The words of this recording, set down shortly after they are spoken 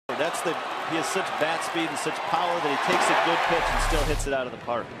He has such bat speed and such power that he takes a good pitch and still hits it out of the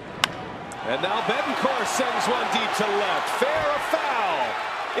park. And now Betancourt sends one deep to left. Fair or foul?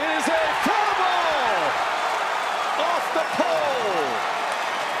 It is a foul ball! Off the pole!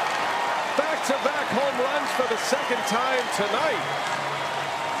 Back-to-back home runs for the second time tonight.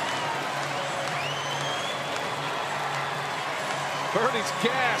 Bernie's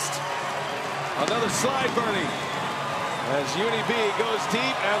gassed. Another slide, Bernie. As Uni B goes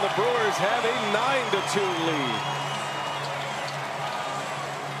deep, and the Brewers have a 9-2 lead.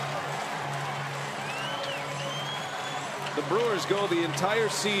 The Brewers go the entire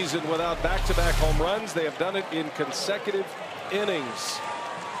season without back-to-back home runs. They have done it in consecutive innings.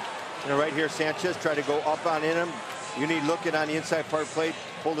 Right here, Sanchez tried to go up on him. Uni looking on the inside part plate,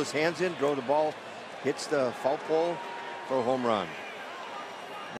 pulled his hands in, drove the ball, hits the foul pole for a home run.